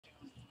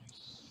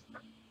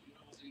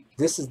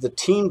This is the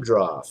team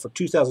draw for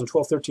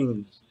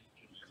 2012-13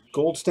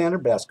 Gold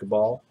Standard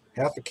Basketball.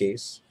 Half a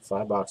case,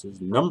 5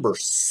 boxes. Number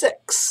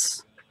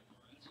 6.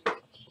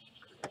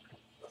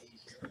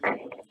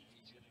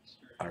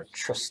 Our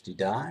trusty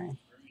die.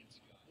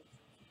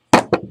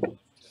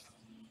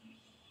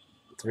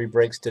 3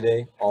 breaks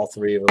today. All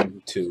 3 of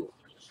them 2.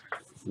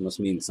 It must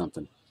mean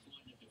something.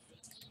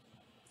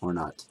 Or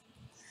not.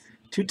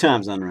 2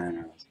 times on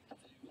randomers.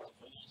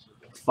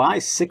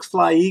 5 6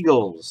 Fly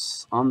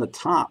Eagles on the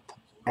top.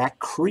 At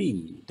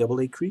Cree. Double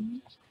A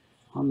Cree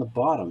on the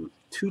bottom.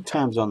 2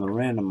 times on the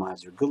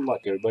randomizer. Good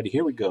luck, everybody.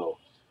 Here we go.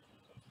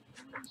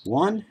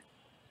 1.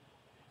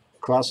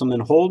 Cross them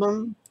and hold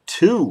them.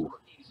 2.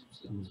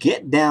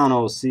 Get down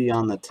OC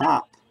on the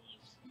top.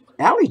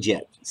 Alley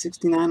Jet,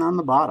 69 on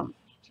the bottom.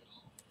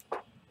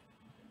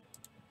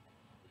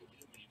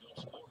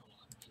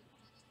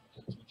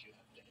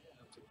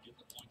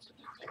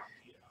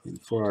 And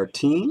for our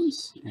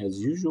teams, as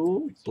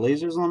usual,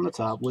 Blazers on the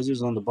top,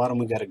 Wizards on the bottom.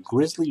 We got a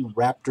Grizzly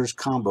Raptors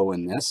combo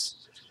in this.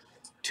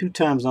 2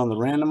 times on the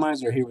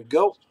randomizer. Here we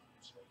go.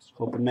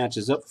 Hope it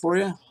matches up for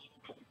you.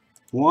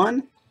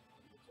 1.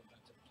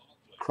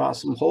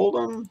 Cross them, hold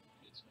them.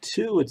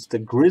 2. It's the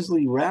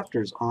Grizzly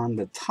Raptors on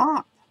the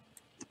top.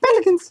 The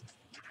Pelicans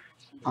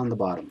on the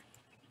bottom.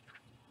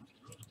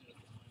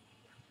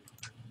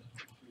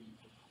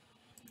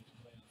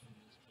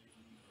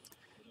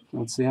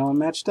 Let's see how it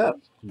matched up.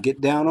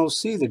 Get down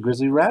OC, the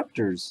Grizzly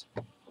Raptors.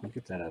 I'll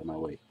get that out of my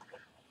way.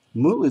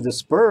 Motley, the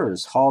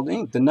Spurs. Hald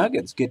Inc., the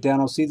Nuggets. Get down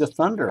OC, the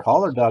Thunder.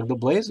 Holler Dog, the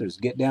Blazers.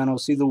 Get down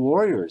OC, the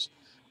Warriors.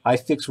 I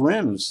Fix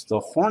Rims, the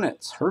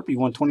Hornets. Herpy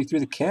 123,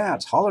 the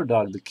Cavs. Holler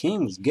Dog, the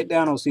Kings. Get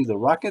down OC, the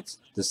Rockets,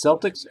 the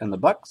Celtics, and the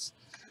Bucks.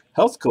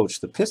 Health Coach,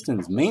 the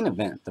Pistons. Main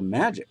Event, the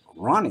Magic.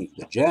 Ronnie,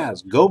 the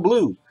Jazz. Go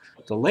Blue,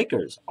 the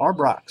Lakers.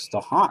 Arbrox, the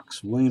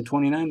Hawks. William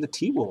 29, the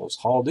T-Wolves.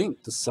 Hald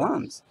Inc., the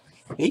Suns.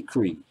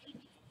 Acree,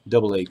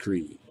 Double A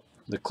Cree,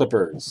 the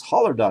Clippers.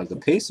 Holler Dog, the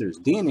Pacers.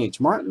 D&H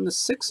Martin, the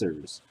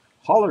Sixers.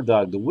 Holler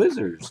Dog, the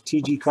Wizards.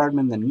 TG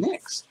Cardman, the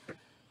Knicks.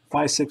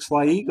 5 6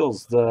 Fly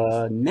Eagles,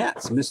 the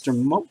Nets. Mr.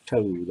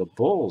 Moto, the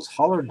Bulls.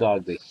 Holler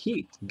Dog, the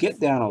Heat. Get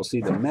down OC,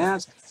 the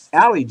Mavs.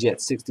 Alley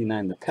Jet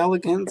 69, the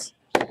Pelicans.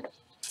 I'm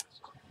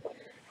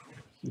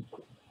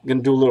going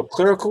to do a little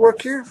clerical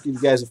work here. Give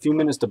you guys a few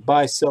minutes to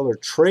buy, sell, or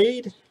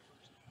trade.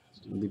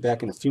 We'll be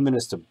back in a few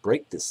minutes to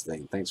break this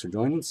thing. Thanks for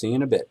joining. See you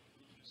in a bit.